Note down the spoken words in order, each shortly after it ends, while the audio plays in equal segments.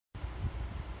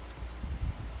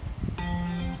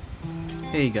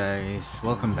Hey guys,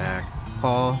 welcome back.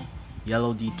 Paul,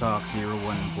 Yellow Detox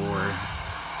 014,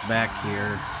 back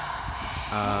here.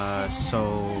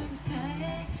 So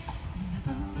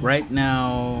right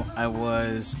now I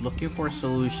was looking for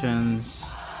solutions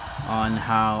on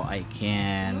how I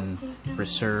can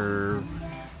preserve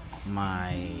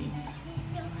my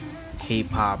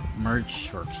K-pop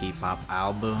merch or K-pop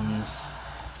albums,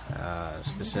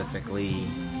 specifically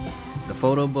the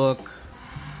photo book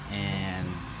and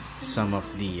some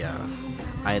of the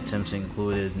items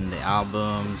included in the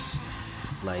albums,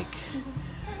 like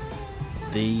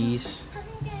these.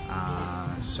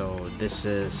 So this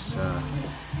is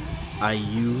I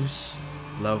Use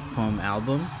Love Poem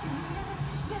album.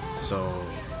 So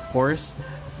of course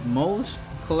most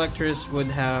collectors would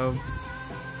have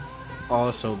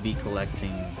also be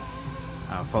collecting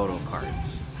photo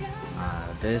cards.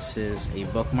 This is a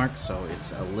bookmark, so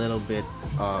it's a little bit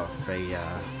of a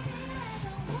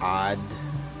odd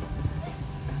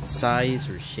size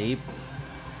or shape.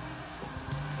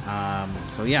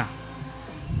 So yeah,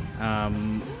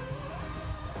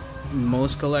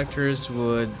 most collectors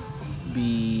would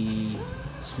be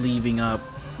sleeving up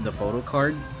the photo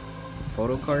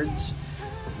cards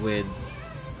with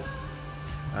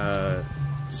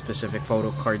specific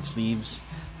photo card sleeves,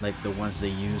 like the ones they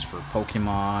use for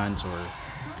Pokemons or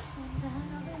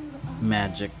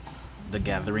Magic the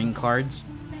Gathering cards.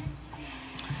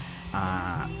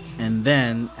 And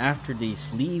then after they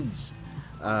sleeve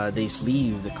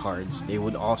the cards, they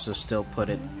would also still put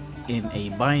it in a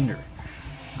binder.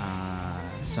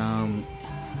 Some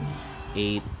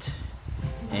 8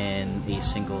 in a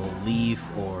single leaf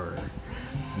or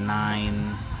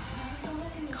 9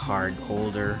 card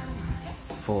holder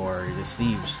for the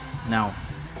sleeves. Now,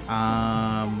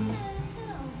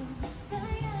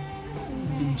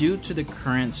 due to the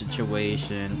current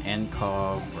situation and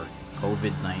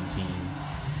COVID-19,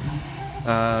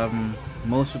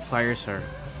 most suppliers are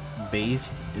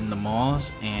based in the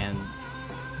malls and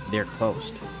they're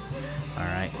closed.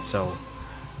 Alright, so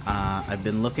I've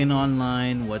been looking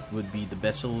online what would be the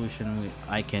best solution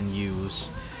I can use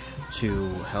to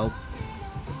help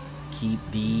keep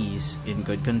these in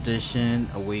good condition,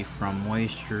 away from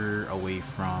moisture, away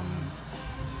from,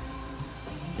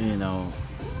 you know,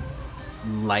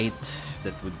 light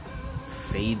that would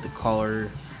fade the color.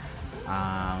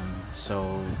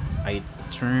 So I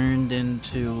turned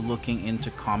into looking into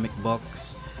comic book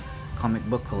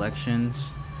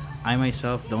collections. I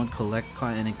myself don't collect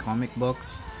any comic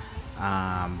books,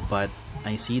 but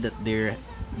I see that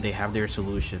they have their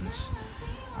solutions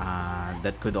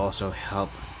that could also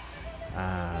help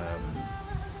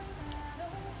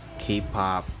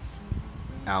K-pop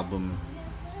album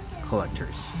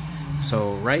collectors.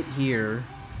 So right here,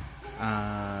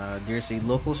 there's a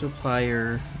local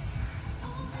supplier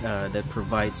that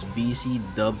provides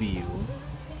BCW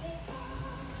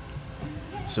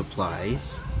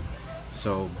supplies.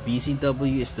 So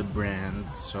BCW is the brand.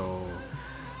 So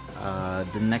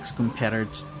the next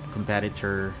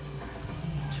competitor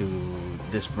to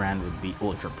this brand would be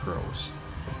Ultra Pros.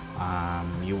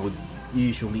 You would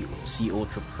usually see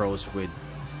Ultra Pros with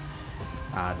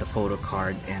the photo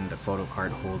card and the photo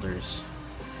card holders,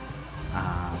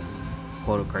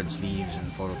 photo card sleeves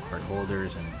and photo card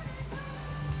holders and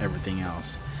everything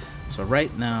else. So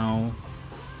right now,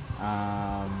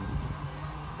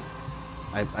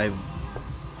 I've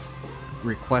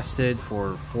requested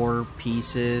for 4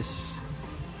 pieces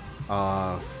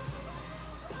of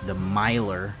the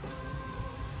Mylar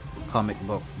comic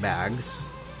book bags.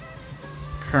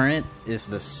 Current is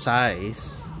the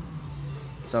size,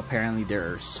 so apparently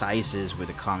there are sizes with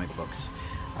the comic books.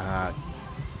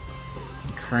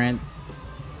 Current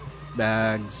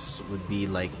bags would be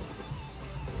like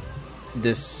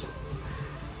this.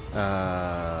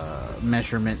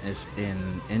 Measurement is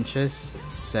in inches,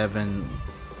 7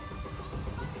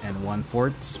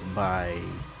 1/4 by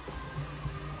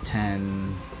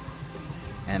 10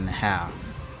 1/2.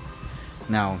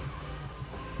 Now,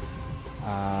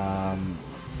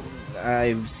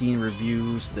 I've seen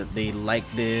reviews that they like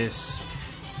this,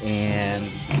 and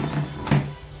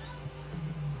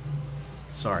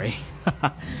sorry,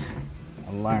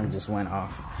 alarm just went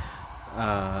off.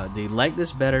 They like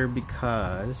this better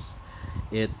because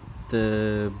it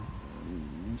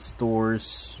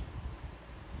stores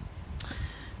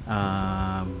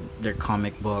their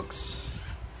comic books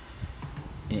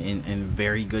in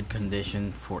very good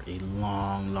condition for a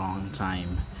long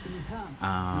time.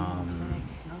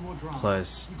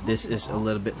 Plus this is a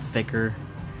little bit thicker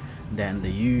than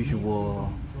the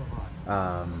usual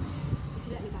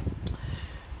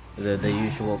the,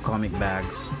 usual comic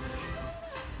bags.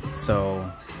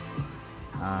 So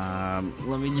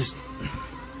Let me just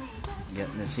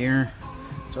get this here.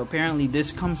 So apparently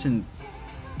this comes in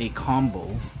a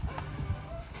combo.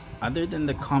 Other than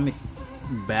the comic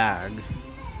bag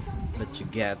that you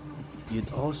get,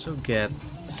 you'd also get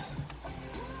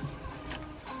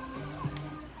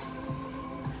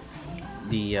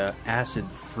the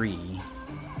acid-free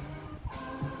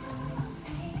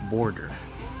border.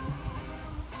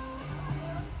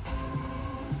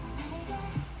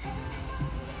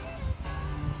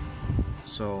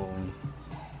 So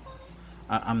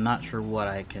I'm not sure what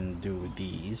I can do with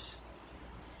these,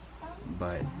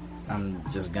 but I'm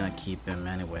just gonna keep them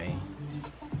anyway.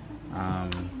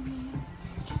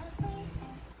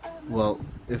 Well,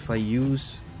 if I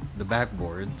use the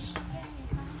backboards,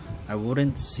 I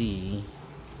wouldn't see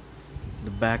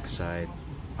the backside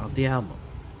of the album,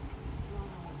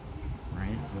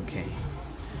 right? Okay.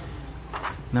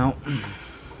 Now,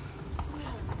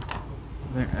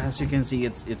 as you can see,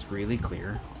 it's really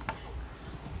clear.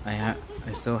 I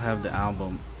still have the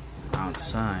album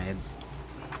outside,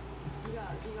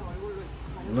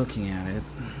 looking at it,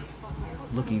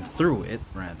 looking through it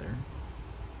rather.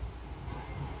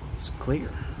 It's clear,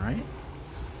 right?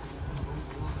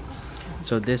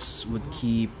 So this would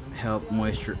help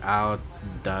moisture out,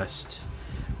 dust,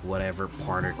 whatever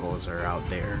particles are out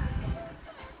there,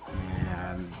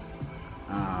 and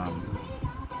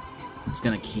it's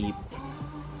gonna keep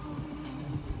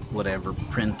whatever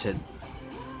printed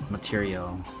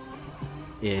material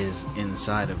is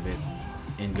inside of it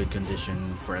in good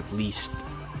condition for at least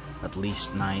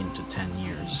 9 to 10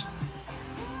 years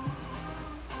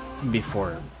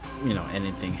before, you know,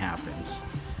 anything happens.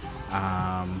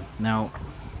 Now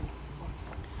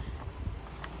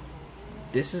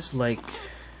this is like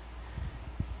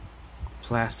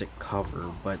plastic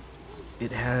cover, but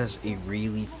it has a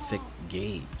really thick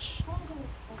gauge.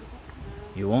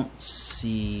 You won't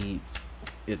see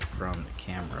it from the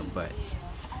camera, but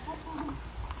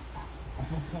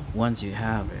once you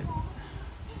have it,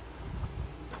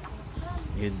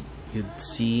 you'd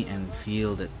see and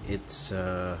feel that it's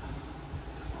of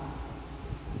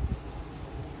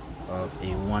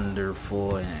a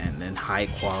wonderful and high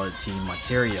quality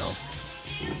material.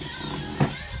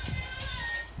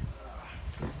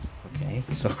 Okay,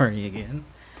 sorry again.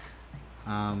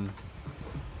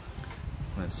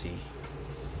 Let's see.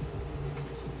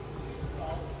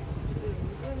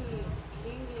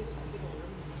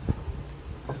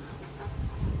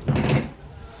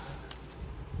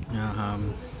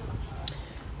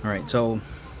 Alright, so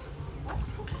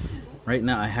right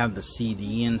now I have the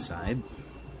CD inside.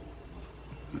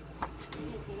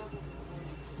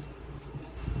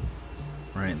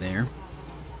 Right there.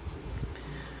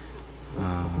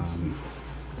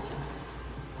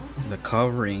 The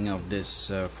covering of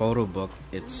this photo book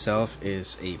itself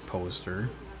is a poster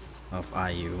of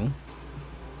IU,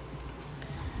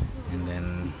 and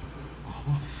then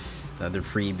the other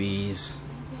freebies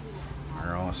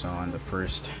are also on the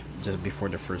just before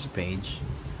the first page.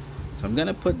 So I'm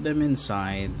gonna put them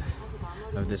inside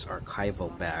of this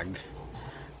archival bag.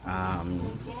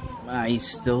 I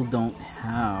still don't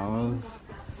have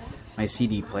my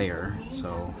CD player,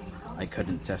 so I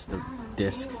couldn't test the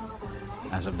disc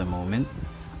as of the moment.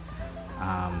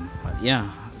 But yeah,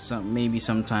 so maybe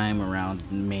sometime around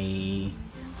May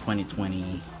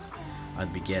 2020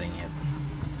 I'd be getting it.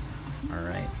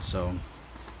 Alright, so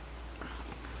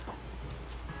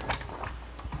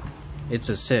it's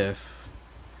as if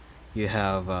you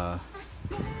have a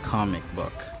comic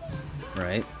book,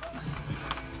 right?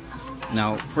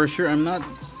 Now, for sure, I'm not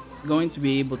going to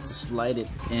be able to slide it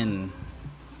in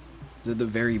to the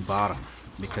very bottom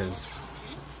because,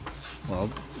 well,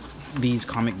 these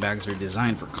comic bags are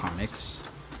designed for comics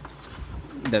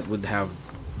that would have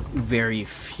very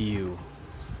few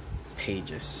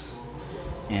pages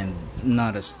and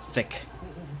not as thick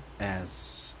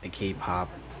as a K-pop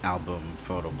album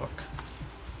photo book.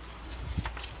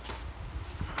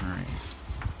 Alright,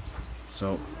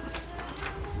 so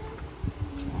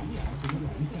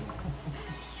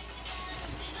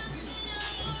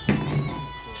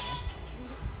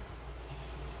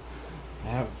I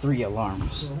have 3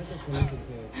 alarms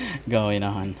going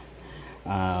on,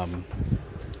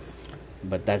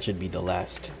 but that should be the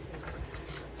last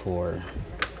for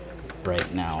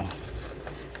right now.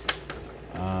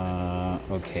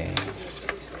 Okay,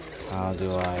 how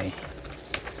do I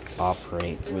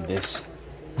operate with this?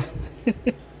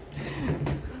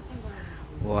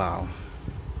 Wow,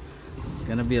 it's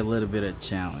gonna be a little bit of a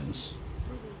challenge.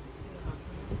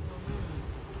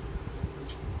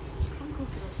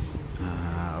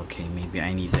 Okay, maybe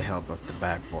I need the help of the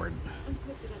backboard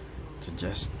to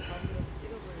just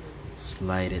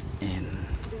slide it in.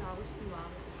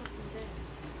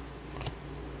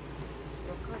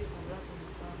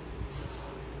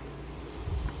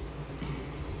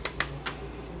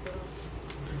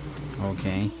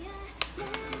 Okay.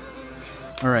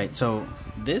 Alright, so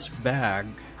this bag,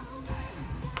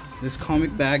 this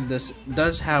comic bag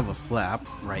does have a flap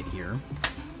right here,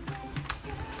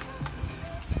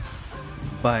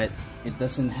 but it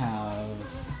doesn't have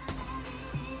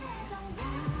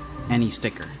any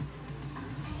sticker,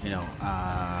 you know,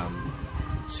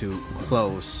 to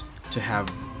close, to have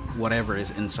whatever is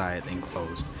inside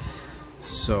enclosed,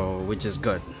 so which is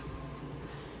good.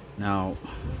 Now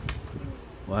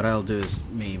what I'll do is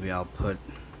maybe I'll put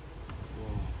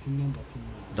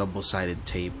double-sided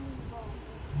tape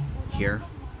here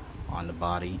on the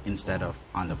body instead of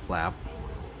on the flap.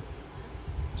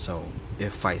 So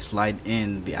if I slide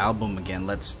in the album again,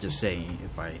 let's just say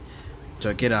if I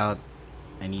took it out,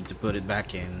 I need to put it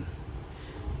back in,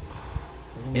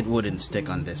 it wouldn't stick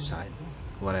on this side,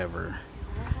 whatever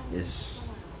is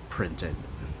printed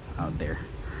out there.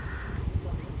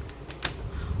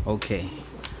 Okay.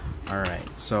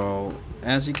 Alright, so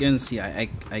as you can see, I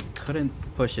couldn't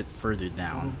push it further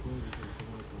down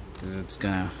because it's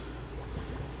gonna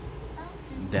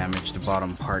damage the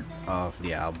bottom part of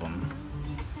the album.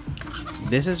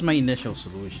 This is my initial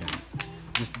solution,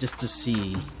 just to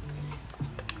see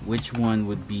which one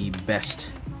would be best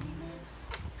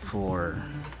for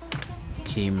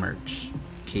K-merch,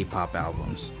 K-pop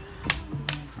albums.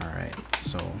 Alright,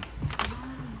 so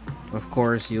of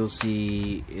course you'll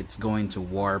see it's going to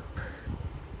warp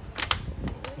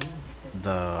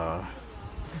the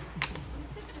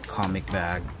comic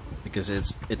bag because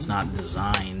it's not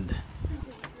designed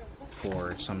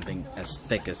for something as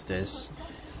thick as this.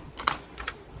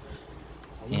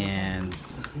 And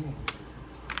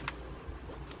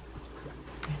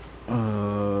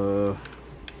I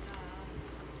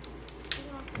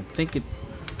think it,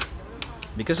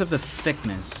 because of the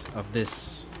thickness of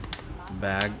this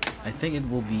bag, I think it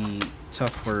will be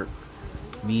tough for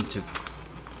me to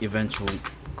eventually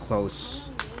close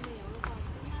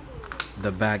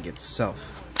the bag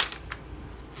itself,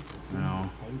 you know.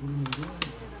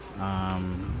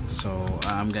 So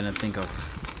I'm gonna think of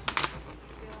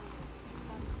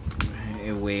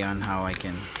a way on how I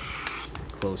can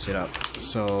close it up,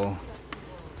 so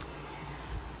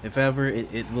if ever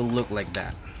it will look like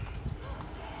that.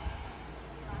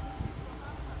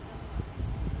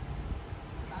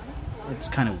 It's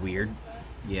kind of weird,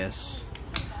 yes.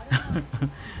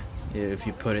 If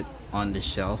you put it on the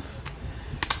shelf,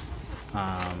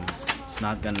 it's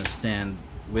not gonna stand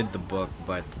with the book,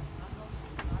 but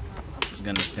it's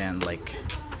gonna stand like,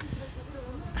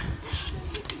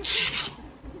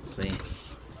 see,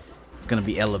 it's gonna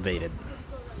be elevated,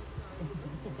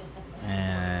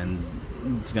 and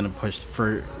it's gonna push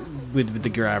for with the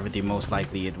gravity. Most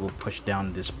likely it will push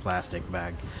down this plastic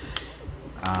bag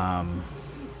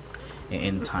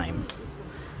in time.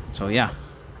 So yeah,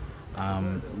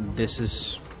 this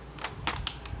is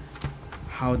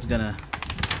how it's gonna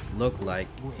look like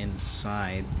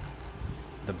inside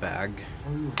the bag.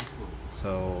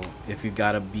 So if you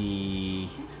gotta be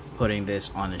putting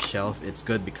this on a shelf, it's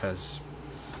good because,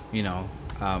 you know,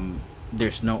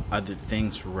 there's no other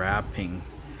things wrapping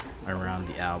around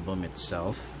the album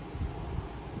itself,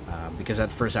 because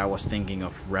at first I was thinking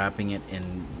of wrapping it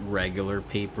in regular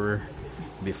paper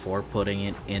before putting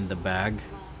it in the bag.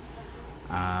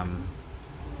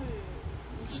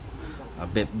 It's a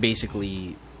bit,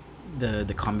 basically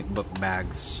the comic book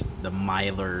bags, the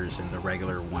Mylars and the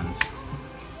regular ones,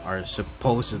 are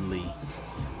supposedly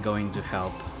going to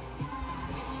help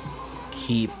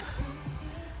keep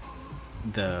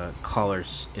the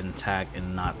colors intact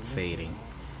and not fading,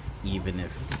 even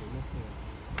if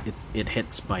it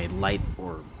hits by light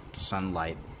or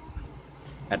sunlight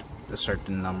at a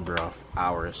certain number of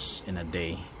hours in a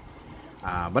day.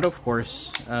 But of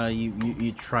course,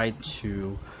 you try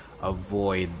to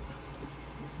avoid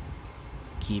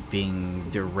keeping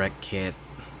direct hit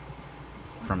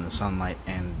from the sunlight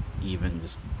and even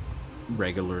just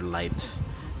regular light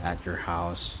at your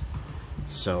house,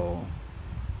 so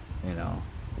you know,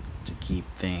 to keep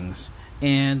things.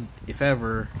 And if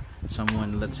ever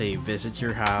someone, let's say, visits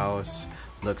your house,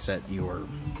 looks at your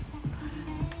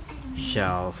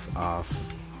shelf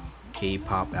of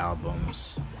K-pop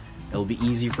albums, it'll be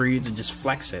easy for you to just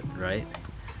flex it, right?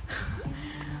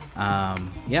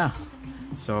 Yeah,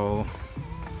 so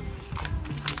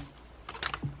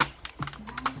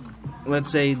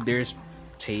let's say there's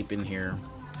tape in here,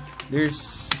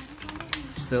 there's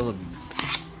still a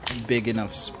big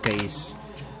enough space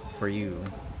for you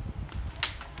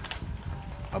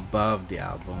above the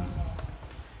album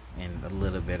and a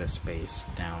little bit of space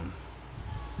down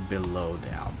below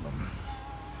the album.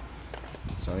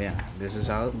 So yeah, this is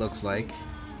how it looks like.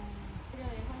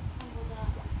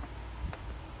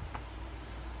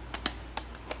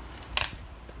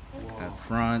 At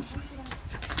front,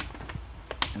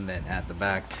 and then at the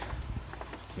back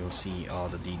you'll see all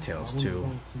the details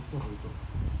too,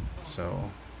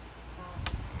 so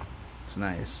it's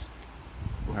nice.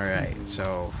 Alright,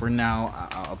 so for now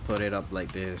I'll put it up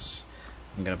like this.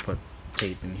 I'm gonna put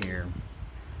tape in here.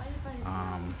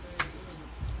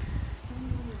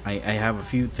 I have a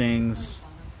few things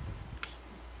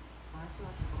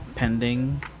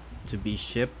pending to be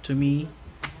shipped to me.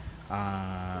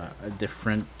 A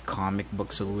different comic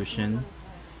book solution.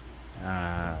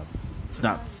 It's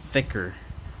not thicker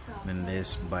than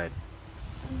this, but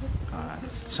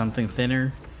something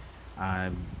thinner.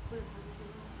 I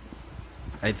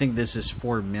think this is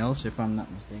 4 mils, if I'm not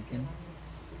mistaken.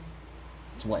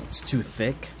 It's what? It's too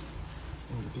thick.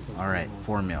 Alright,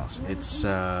 4 mils. It's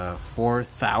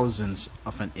 4/1000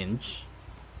 of an inch.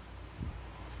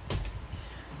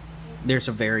 There's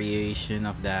a variation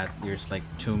of that. There's like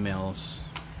 2 mils,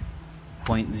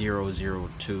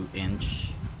 0.002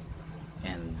 inch,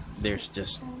 and there's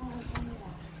just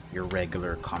your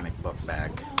regular comic book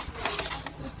bag.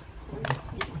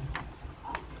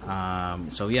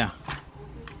 So yeah,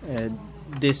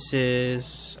 this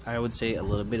is, I would say, a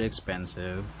little bit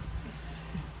expensive.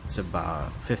 It's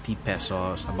about 50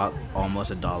 pesos, about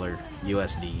almost $1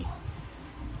 USD.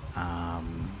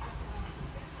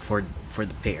 For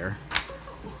the pair,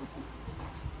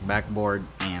 backboard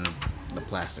and the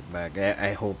plastic bag.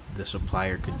 I hope the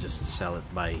supplier could just sell it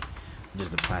by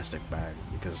just the plastic bag,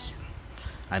 because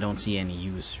I don't see any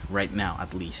use right now,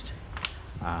 at least,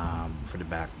 for the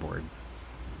backboard.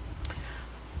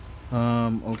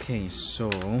 Okay, so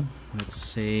let's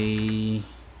say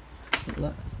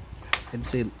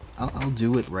I'll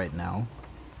do it right now.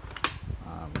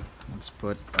 Let's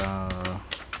put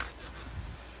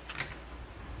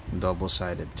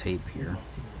double-sided tape here.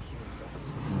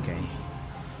 Okay,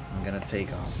 I'm gonna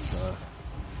take off the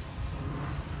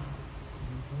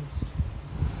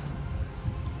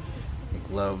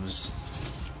gloves.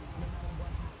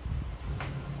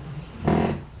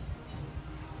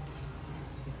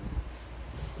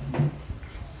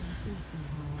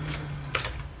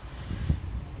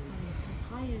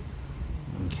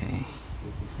 Okay.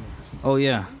 Oh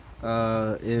yeah,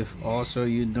 if also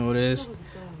you noticed,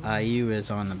 IU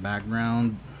is on the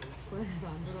background.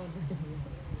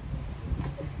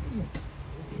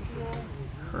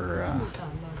 Her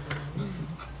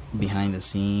behind the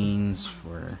scenes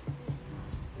for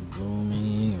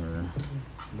Bloomy or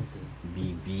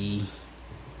BB.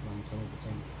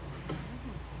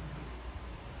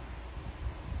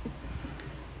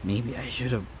 Maybe I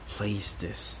should have placed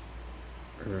this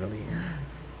earlier.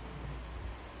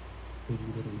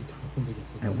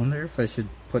 I wonder if I should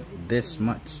put this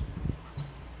much.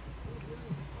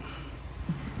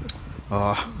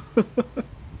 Oh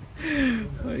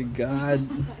my god.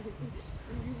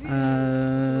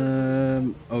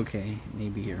 Okay,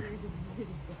 maybe here.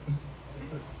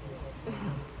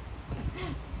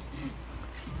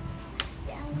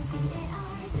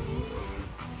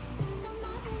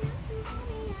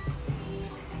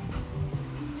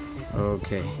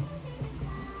 Okay.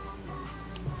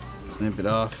 Snip it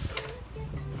off.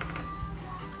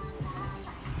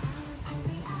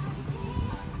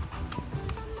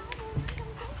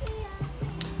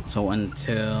 So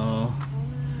until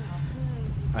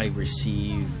I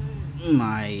receive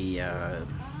my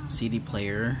CD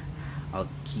player, I'll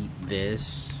keep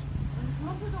this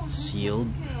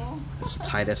sealed as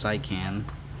tight as I can.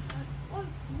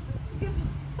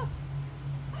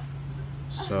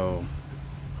 So,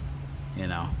 you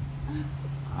know,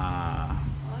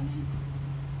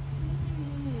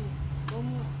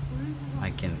 I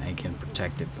can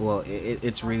protect it. Well,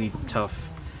 it's really tough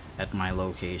at my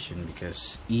location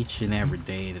because each and every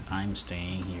day that I'm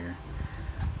staying here,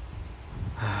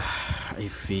 I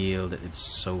feel that it's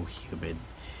so humid,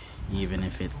 even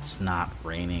if it's not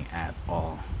raining at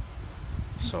all.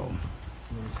 So,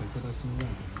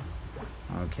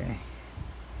 okay.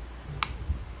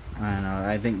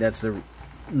 I think that's the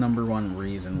 #1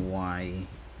 reason why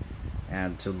I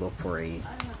had to look for a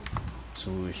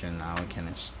solution how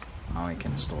I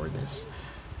can store this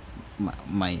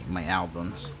my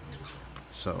albums.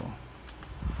 So,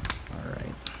 all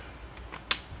right.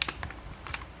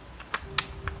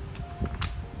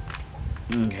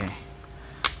 Okay.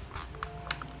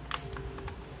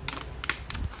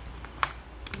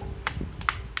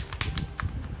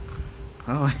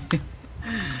 Oh,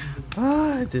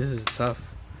 Ah, this is tough.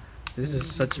 This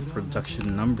is such a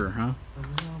production number, huh?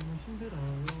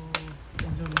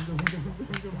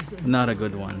 Not a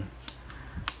good one.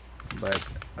 But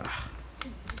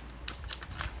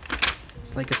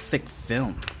it's like a thick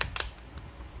film.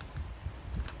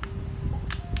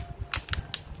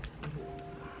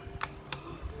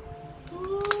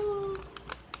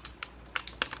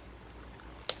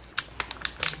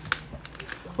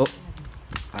 Oh,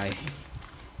 I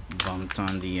bumped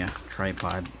on the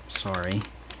tripod. Sorry.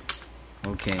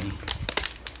 Okay.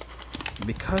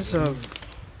 Because of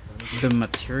the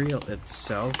material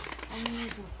itself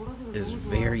is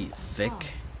very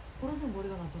thick,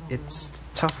 it's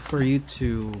tough for you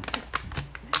to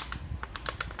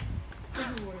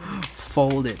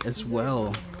fold it as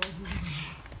well.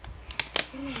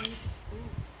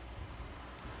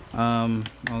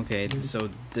 Okay, so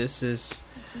this is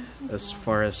as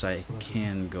far as I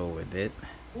can go with it.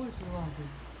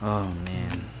 Oh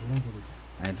man,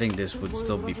 I think this would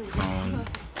still be prone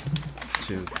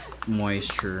to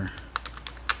moisture.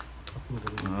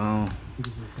 Oh,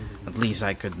 at least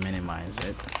I could minimize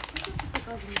it.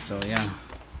 So yeah,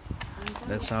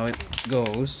 that's how it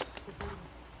goes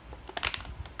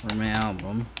for my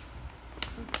album.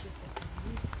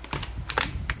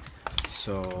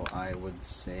 So I would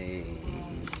say,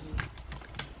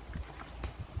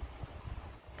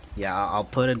 yeah, I'll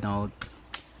put a note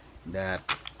that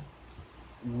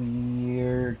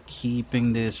we're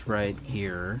keeping this right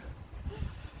here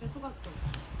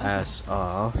as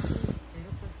of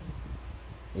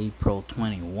April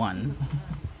 21,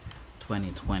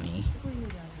 2020.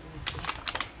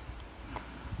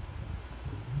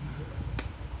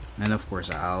 And of course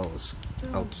I'll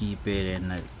keep it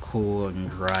in a cool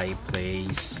and dry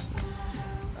place.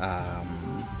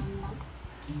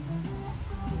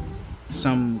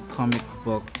 Some comic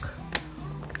book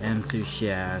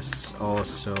enthusiasts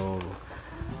also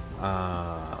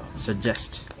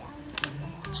suggest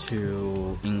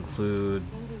to include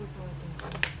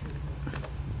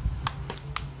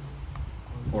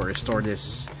or store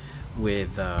this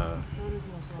with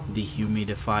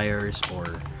dehumidifiers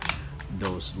or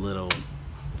those little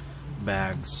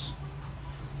bags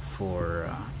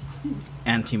for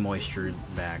anti-moisture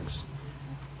bags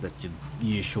that you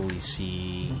usually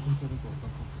see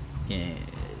in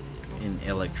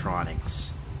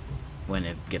electronics when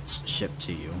it gets shipped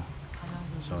to you.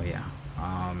 So yeah,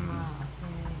 I'm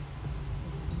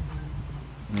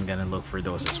gonna look for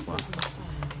those as well.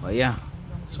 But yeah,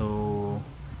 so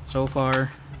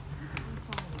far,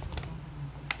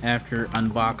 after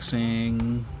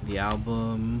unboxing the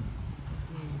album,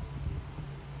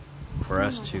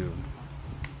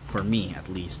 for me at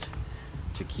least,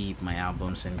 to keep my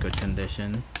albums in good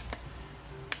condition,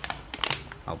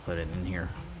 I'll put it in here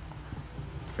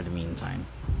for the meantime.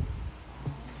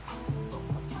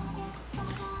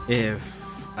 If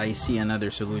I see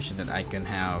another solution that I can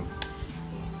have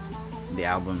the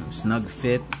album snug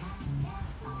fit,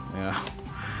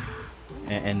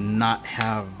 and not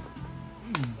have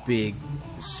big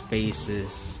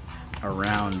spaces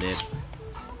around it,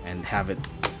 and have it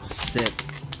sit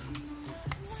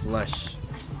flush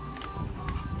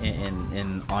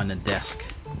in on a desk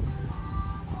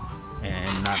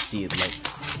and not see it like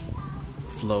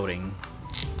floating,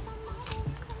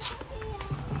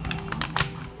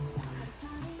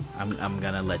 I'm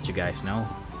gonna let you guys know.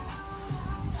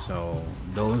 So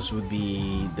those would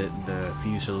be the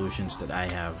few solutions that I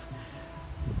have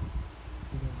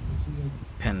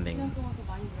pending,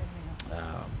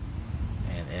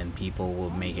 and people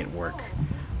will make it work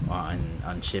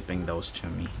on shipping those to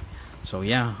me. So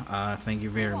yeah, thank you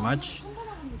very much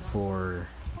for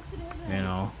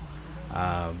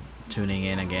tuning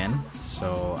in again.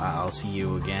 So I'll see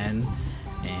you again,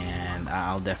 and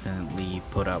I'll definitely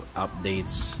put up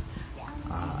updates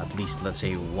at least, let's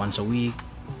say, once a week,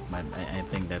 but I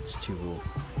think that's too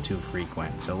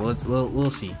frequent. So we'll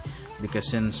see, because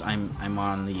since I'm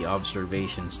on the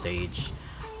observation stage,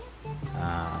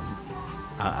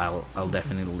 I'll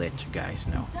definitely let you guys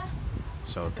know.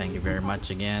 So thank you very much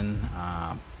again.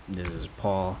 This is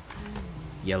Paul,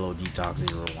 Yellow Detox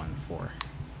 014.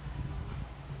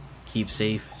 Keep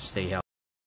safe, stay healthy.